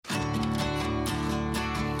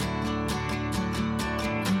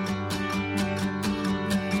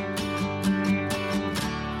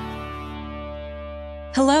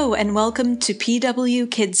Hello and welcome to PW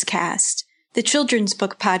Kids Cast, the children's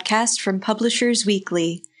book podcast from Publishers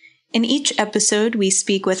Weekly. In each episode, we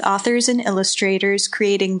speak with authors and illustrators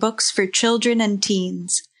creating books for children and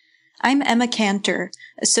teens. I'm Emma Cantor,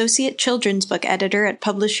 Associate Children's Book Editor at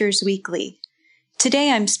Publishers Weekly.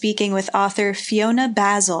 Today I'm speaking with author Fiona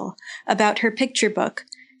Basil about her picture book,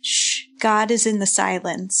 Shh, God is in the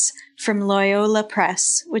Silence, from Loyola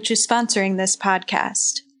Press, which is sponsoring this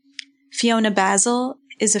podcast. Fiona Basil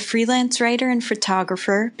is a freelance writer and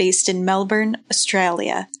photographer based in Melbourne,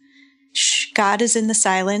 Australia. Shh, God is in the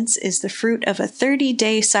Silence is the fruit of a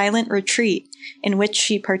 30-day silent retreat in which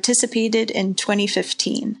she participated in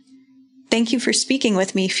 2015. Thank you for speaking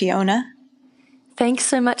with me, Fiona. Thanks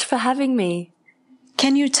so much for having me.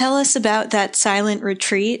 Can you tell us about that silent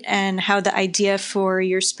retreat and how the idea for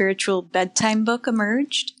your spiritual bedtime book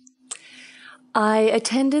emerged? I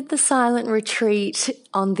attended the silent retreat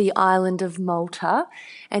on the island of Malta,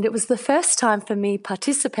 and it was the first time for me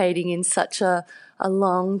participating in such a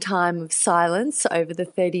long time of silence over the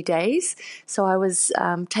 30 days. So I was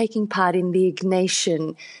taking part in the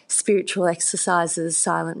Ignatian Spiritual Exercises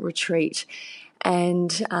silent retreat.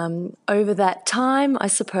 And over that time, I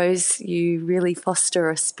suppose you really foster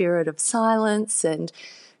a spirit of silence and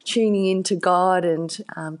tuning into God and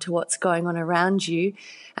to what's going on around you.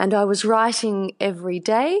 And I was writing every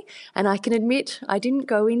day, and I can admit I didn't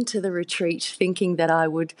go into the retreat thinking that I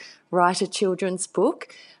would write a children's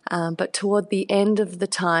book, but toward the end of the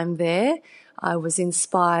time there, I was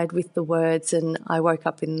inspired with the words, and I woke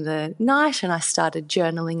up in the night and I started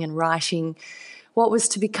journaling and writing what was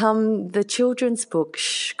to become the children's book,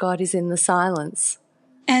 Shh, God is in the Silence.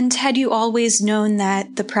 And had you always known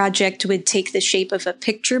that the project would take the shape of a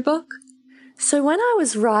picture book? So when I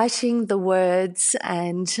was writing the words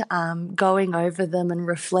and going over them and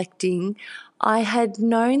reflecting, I had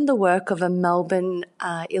known the work of a Melbourne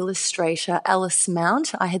illustrator, Alice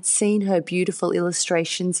Mount. I had seen her beautiful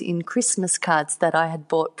illustrations in Christmas cards that I had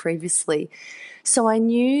bought previously. So I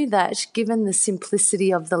knew that given the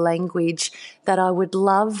simplicity of the language, that I would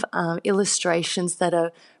love illustrations that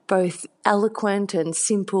are both eloquent and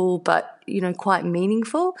simple, but, quite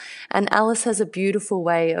meaningful. And Alice has a beautiful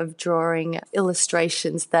way of drawing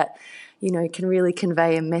illustrations that, can really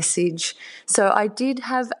convey a message. So I did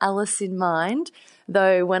have Alice in mind,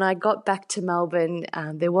 though when I got back to Melbourne,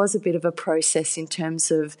 there was a bit of a process in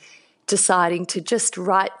terms of deciding to just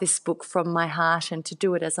write this book from my heart and to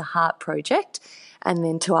do it as a heart project, and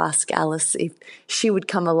then to ask Alice if she would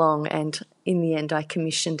come along. And in the end, I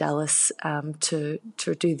commissioned Alice to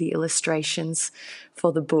do the illustrations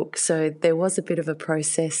for the book. So there was a bit of a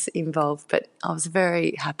process involved, but I was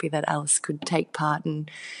very happy that Alice could take part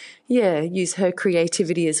and, use her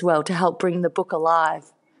creativity as well to help bring the book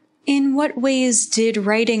alive. In what ways did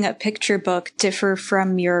writing a picture book differ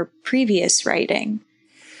from your previous writing?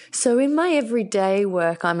 So in my everyday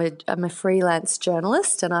work, I'm a freelance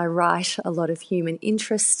journalist, and I write a lot of human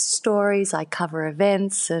interest stories. I cover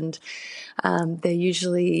events, and they're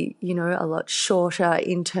usually, a lot shorter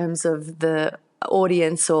in terms of the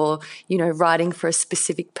audience or, writing for a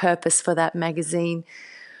specific purpose for that magazine.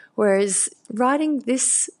 Whereas writing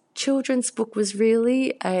this children's book was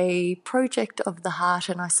really a project of the heart,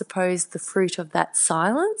 and I suppose the fruit of that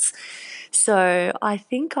silence. So I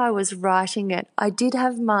think I was writing it. I did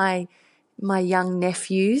have my young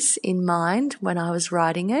nephews in mind when I was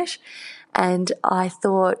writing it, and I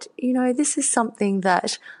thought, this is something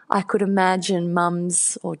that I could imagine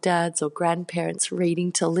mums or dads or grandparents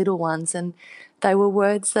reading to little ones, and they were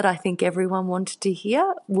words that I think everyone wanted to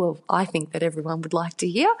hear. Well, I think that everyone would like to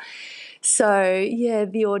hear. So,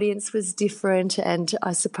 the audience was different, and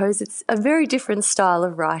I suppose it's a very different style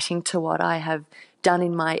of writing to what I have done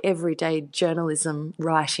in my everyday journalism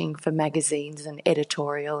writing for magazines and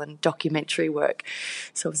editorial and documentary work.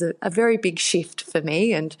 So it was a very big shift for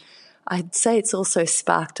me, and I'd say it's also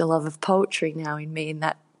sparked a love of poetry now in me, in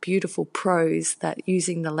that beautiful prose, that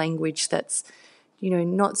using the language that's,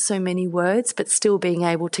 not so many words, but still being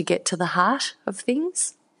able to get to the heart of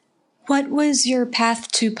things. What was your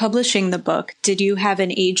path to publishing the book? Did you have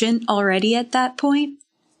an agent already at that point?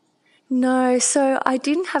 No, so I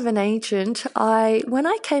didn't have an agent. When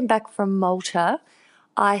I came back from Malta,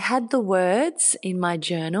 I had the words in my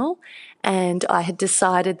journal, and I had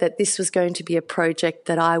decided that this was going to be a project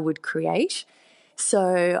that I would create.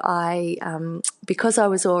 So because I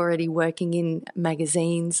was already working in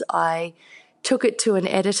magazines, I took it to an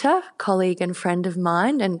editor, colleague and friend of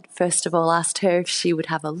mine, and first of all asked her if she would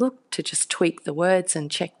have a look to just tweak the words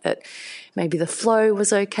and check that maybe the flow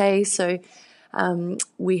was okay. So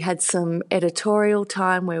we had some editorial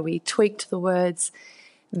time where we tweaked the words.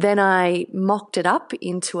 Then I mocked it up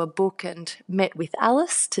into a book and met with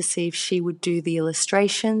Alice to see if she would do the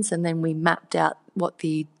illustrations, and then we mapped out what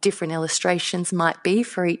the different illustrations might be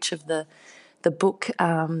for each of the book,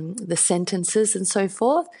 the sentences and so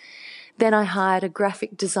forth. Then I hired a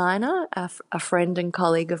graphic designer, a friend and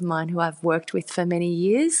colleague of mine who I've worked with for many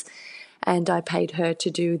years, and I paid her to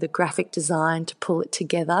do the graphic design to pull it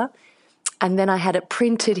together. And then I had it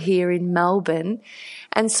printed here in Melbourne.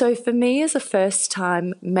 And so for me as a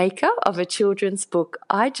first-time maker of a children's book,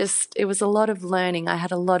 it was a lot of learning. I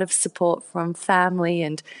had a lot of support from family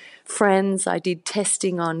and friends. I did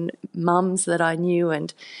testing on mums that I knew,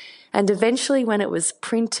 and eventually when it was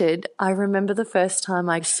printed, I remember the first time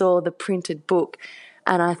I saw the printed book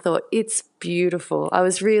and I thought, it's beautiful. I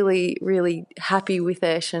was really, really happy with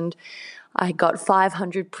it, and I got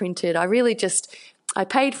 500 printed. I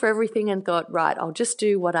paid for everything and thought, right, I'll just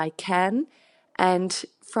do what I can. And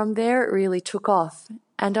from there, it really took off.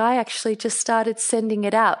 And I actually just started sending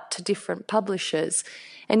it out to different publishers,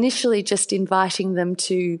 initially just inviting them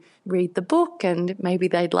to read the book and maybe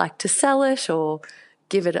they'd like to sell it or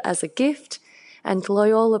give it as a gift. And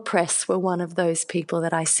Loyola Press were one of those people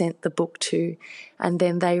that I sent the book to. And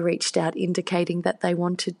then they reached out indicating that they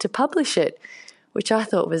wanted to publish it, which I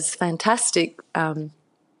thought was fantastic.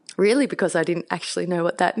 Really, because I didn't actually know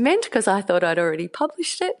what that meant, because I thought I'd already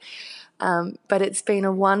published it. But it's been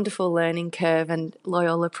a wonderful learning curve, and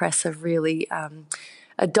Loyola Press have really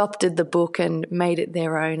adopted the book and made it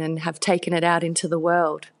their own and have taken it out into the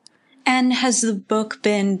world. And has the book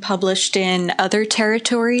been published in other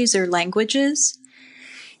territories or languages?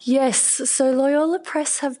 Yes, so Loyola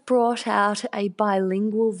Press have brought out a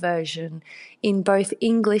bilingual version in both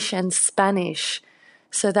English and Spanish.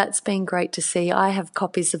 So that's been great to see. I have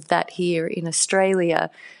copies of that here in Australia,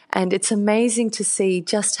 and it's amazing to see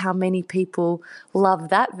just how many people love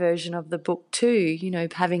that version of the book too,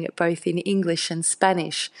 having it both in English and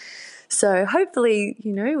Spanish. So hopefully,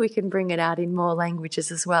 we can bring it out in more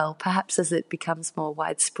languages as well, perhaps as it becomes more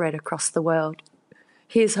widespread across the world.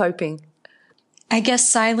 Here's hoping. I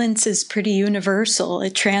guess silence is pretty universal.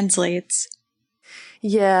 It translates.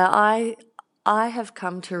 Yeah, I have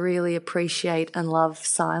come to really appreciate and love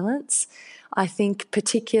silence. I think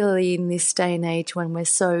particularly in this day and age when we're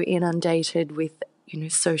so inundated with,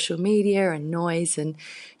 social media and noise and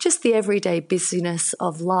just the everyday busyness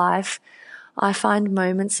of life, I find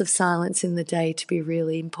moments of silence in the day to be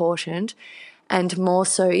really important. And more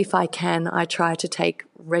so, if I can, I try to take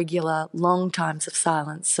regular long times of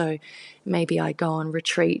silence. So maybe I go on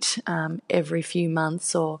retreat every few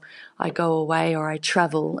months, or I go away, or I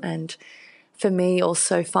travel. And for me,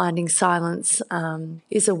 also finding silence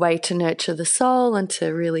is a way to nurture the soul and to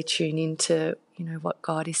really tune into, what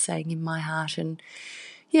God is saying in my heart. And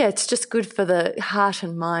yeah, it's just good for the heart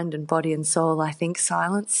and mind and body and soul, I think,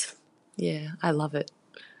 silence. Yeah, I love it.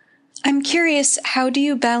 I'm curious, how do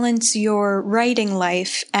you balance your writing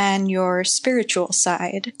life and your spiritual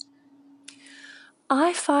side?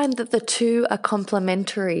 I find that the two are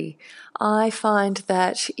complementary. I find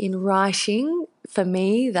that in writing, for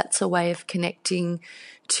me, that's a way of connecting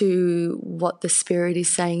to what the Spirit is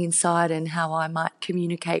saying inside and how I might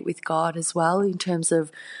communicate with God as well, in terms of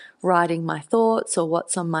writing my thoughts or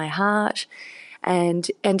what's on my heart. And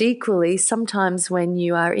equally, sometimes when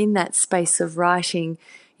you are in that space of writing,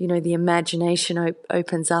 the imagination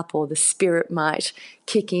opens up, or the Spirit might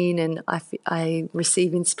kick in, and I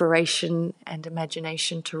receive inspiration and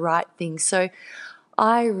imagination to write things. So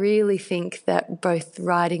I really think that both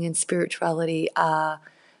writing and spirituality are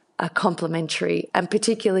complementary, and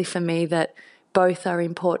particularly for me, that both are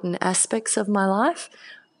important aspects of my life.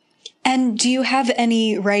 And do you have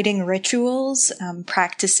any writing rituals,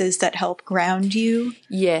 practices that help ground you?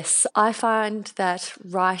 Yes, I find that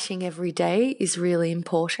writing every day is really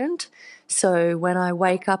important. So when I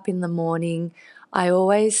wake up in the morning, I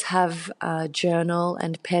always have a journal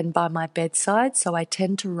and pen by my bedside. So I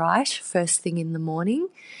tend to write first thing in the morning,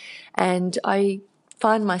 and I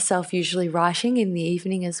find myself usually writing in the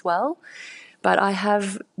evening as well. But I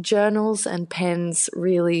have journals and pens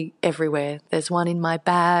really everywhere. There's one in my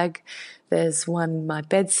bag, there's one in my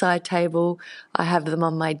bedside table, I have them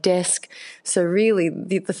on my desk. So really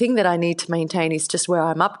the thing that I need to maintain is just where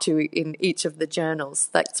I'm up to in each of the journals.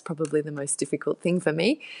 That's probably the most difficult thing for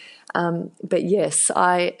me. But yes,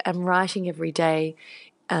 I am writing every day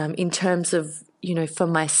in terms of, for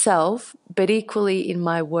myself, but equally in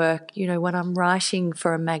my work, when I'm writing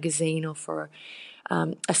for a magazine or for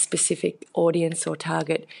a specific audience or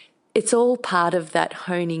target, it's all part of that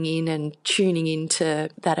honing in and tuning into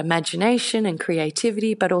that imagination and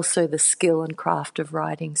creativity, but also the skill and craft of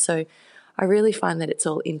writing. So I really find that it's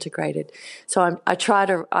all integrated. So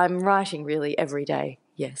I'm writing really every day,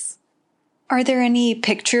 yes. Are there any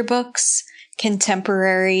picture books,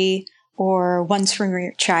 contemporary or ones from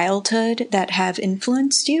your childhood, that have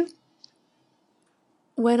influenced you?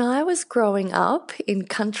 When I was growing up in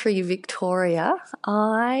country Victoria,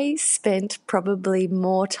 I spent probably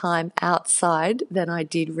more time outside than I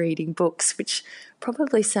did reading books, which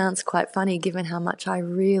probably sounds quite funny given how much I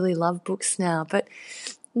really love books now. But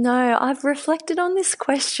no, I've reflected on this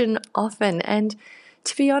question often, and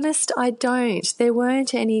to be honest, I don't. There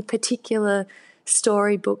weren't any particular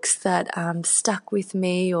storybooks that stuck with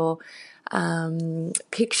me, or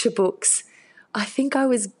picture books. I think I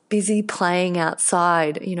was busy playing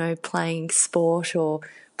outside, playing sport or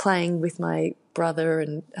playing with my brother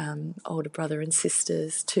and older brother and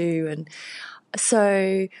sisters too. And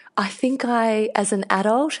so I think as an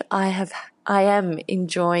adult, I am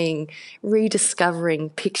enjoying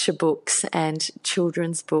rediscovering picture books and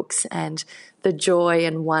children's books and the joy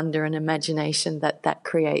and wonder and imagination that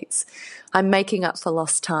creates. I'm making up for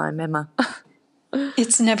lost time, Emma.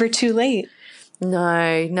 It's never too late. No,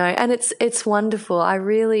 and it's wonderful. I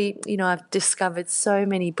really, I've discovered so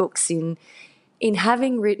many books in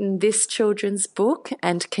having written this children's book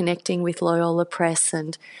and connecting with Loyola Press,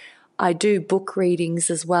 and I do book readings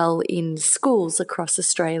as well in schools across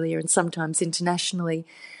Australia and sometimes internationally.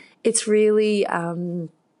 It's really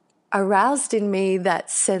aroused in me that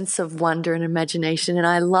sense of wonder and imagination, and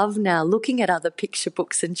I love now looking at other picture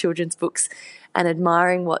books and children's books and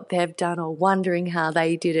admiring what they've done or wondering how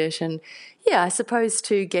they did it. And yeah, I suppose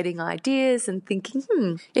too, getting ideas and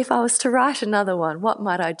thinking, if I was to write another one, what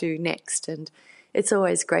might I do next? And it's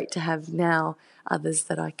always great to have now others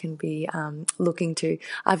that I can be looking to.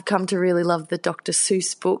 I've come to really love the Dr.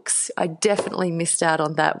 Seuss books. I definitely missed out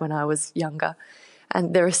on that when I was younger.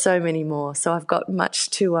 And there are so many more. So I've got much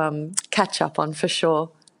to catch up on for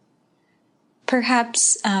sure.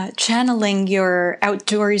 Perhaps channeling your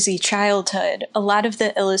outdoorsy childhood, a lot of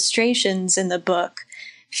the illustrations in the book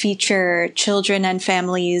feature children and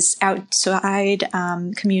families outside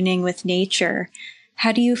communing with nature.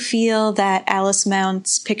 How do you feel that Alice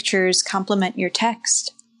Mount's pictures complement your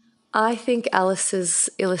text? I think Alice's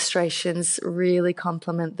illustrations really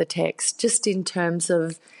complement the text, just in terms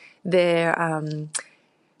of their,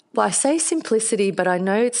 I say simplicity, but I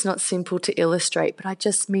know it's not simple to illustrate, but I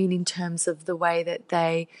just mean in terms of the way that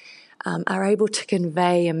they are able to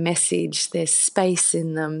convey a message. There's space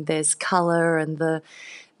in them, there's colour, and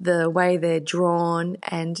the way they're drawn,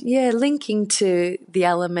 and linking to the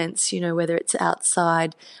elements, whether it's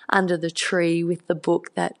outside under the tree with the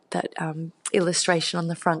book, that illustration on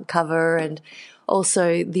the front cover, and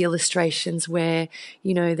also the illustrations where,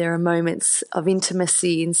 there are moments of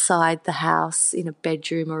intimacy inside the house, in a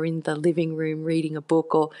bedroom or in the living room, reading a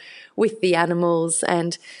book or with the animals.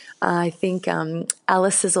 And I think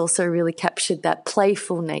Alice has also really captured that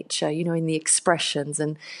playful nature, in the expressions.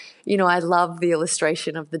 And, I love the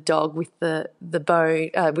illustration of the dog with the bone,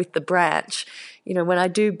 with the branch. When I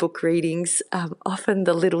do book readings, often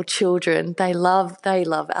the little children, they love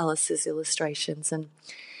Alice's illustrations, and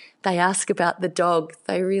they ask about the dog.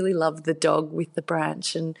 They really love the dog with the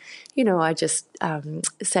branch. And, I just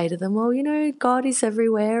say to them, well, God is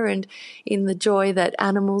everywhere, and in the joy that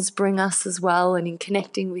animals bring us as well, and in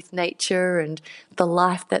connecting with nature and the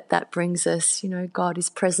life that brings us, God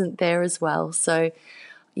is present there as well. So,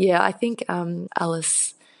 I think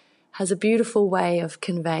Alice has a beautiful way of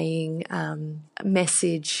conveying a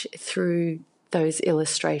message through those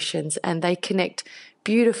illustrations, and they connect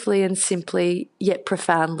beautifully and simply, yet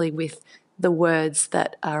profoundly, with the words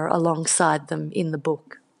that are alongside them in the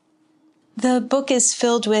book. The book is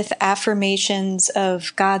filled with affirmations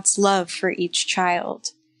of God's love for each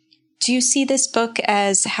child. Do you see this book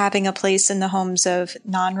as having a place in the homes of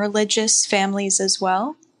non-religious families as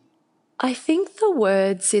well? I think the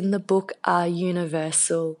words in the book are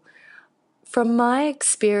universal. From my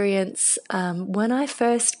experience, when I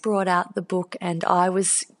first brought out the book and I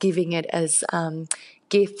was giving it as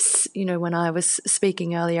gifts, when I was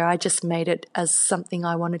speaking earlier, I just made it as something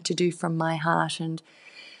I wanted to do from my heart. And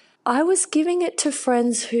I was giving it to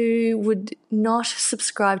friends who would not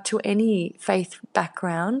subscribe to any faith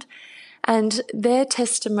background. And their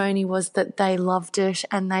testimony was that they loved it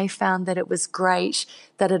and they found that it was great,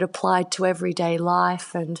 that it applied to everyday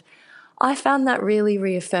life. And I found that really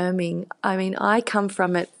reaffirming. I mean, I come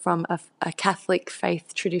from a Catholic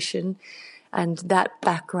faith tradition and that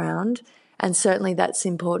background, and certainly that's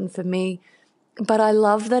important for me. But I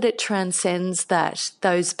love that it transcends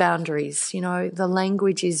those boundaries. The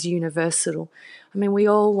language is universal. I mean, we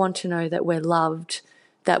all want to know that we're loved,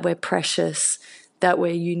 that we're precious, that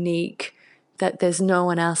we're unique, that there's no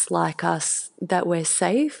one else like us, that we're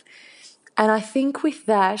safe. And I think with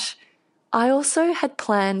that, I also had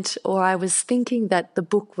planned, or I was thinking that the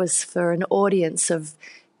book was for an audience of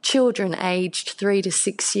children aged 3 to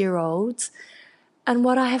 6 year olds. And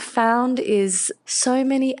what I have found is so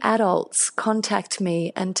many adults contact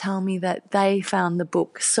me and tell me that they found the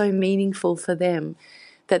book so meaningful for them,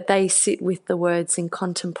 that they sit with the words in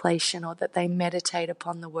contemplation, or that they meditate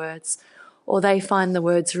upon the words, or they find the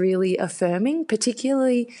words really affirming,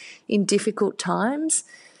 particularly in difficult times.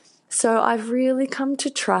 So I've really come to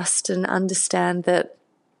trust and understand that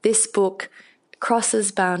this book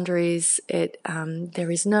crosses boundaries.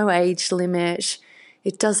 There is no age limit.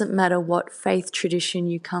 It doesn't matter what faith tradition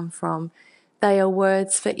you come from. They are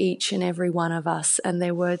words for each and every one of us, and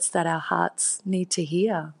they're words that our hearts need to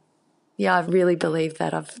hear. Yeah, I really believe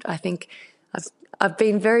that. I've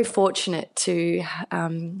been very fortunate to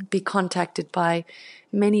be contacted by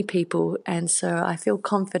many people, and so I feel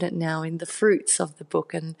confident now in the fruits of the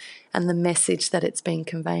book and the message that it's been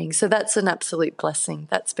conveying. So that's an absolute blessing.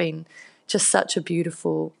 That's been just such a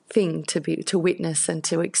beautiful thing to witness and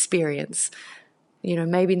to experience. You know,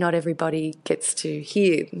 maybe not everybody gets to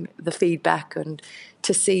hear the feedback and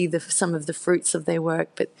to see some of the fruits of their work,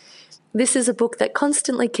 but this is a book that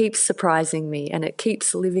constantly keeps surprising me, and it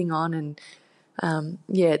keeps living on, and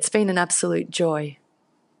it's been an absolute joy.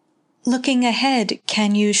 Looking ahead,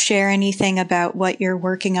 can you share anything about what you're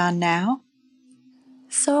working on now?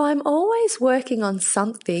 So I'm always working on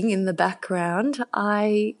something in the background.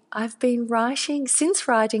 I've been writing, since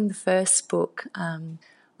writing the first book,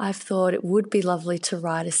 I've thought it would be lovely to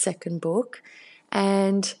write a second book.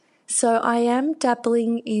 And so I am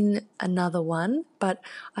dabbling in another one, but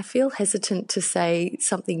I feel hesitant to say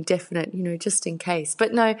something definite, just in case.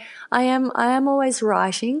 But no, I am always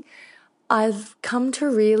writing. I've come to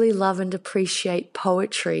really love and appreciate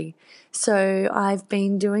poetry. So I've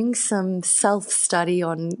been doing some self-study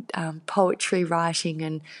on poetry writing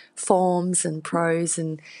and forms and prose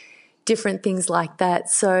and different things like that.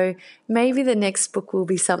 So maybe the next book will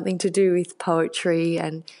be something to do with poetry,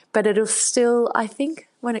 but it'll still, I think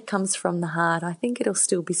when it comes from the heart, I think it'll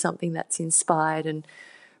still be something that's inspired and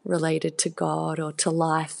related to God or to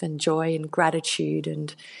life and joy and gratitude.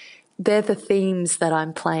 And they're the themes that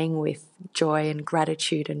I'm playing with: joy and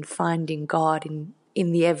gratitude and finding God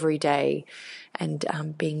in the everyday and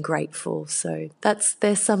being grateful. So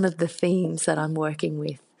there's some of the themes that I'm working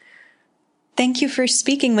with. Thank you for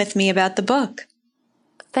speaking with me about the book.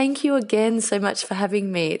 Thank you again so much for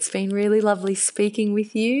having me. It's been really lovely speaking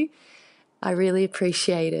with you. I really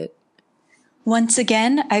appreciate it. Once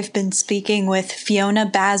again, I've been speaking with Fiona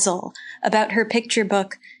Basil about her picture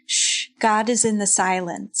book, Shh, God is in the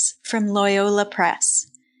Silence, from Loyola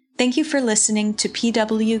Press. Thank you for listening to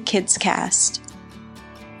PW Kids Cast.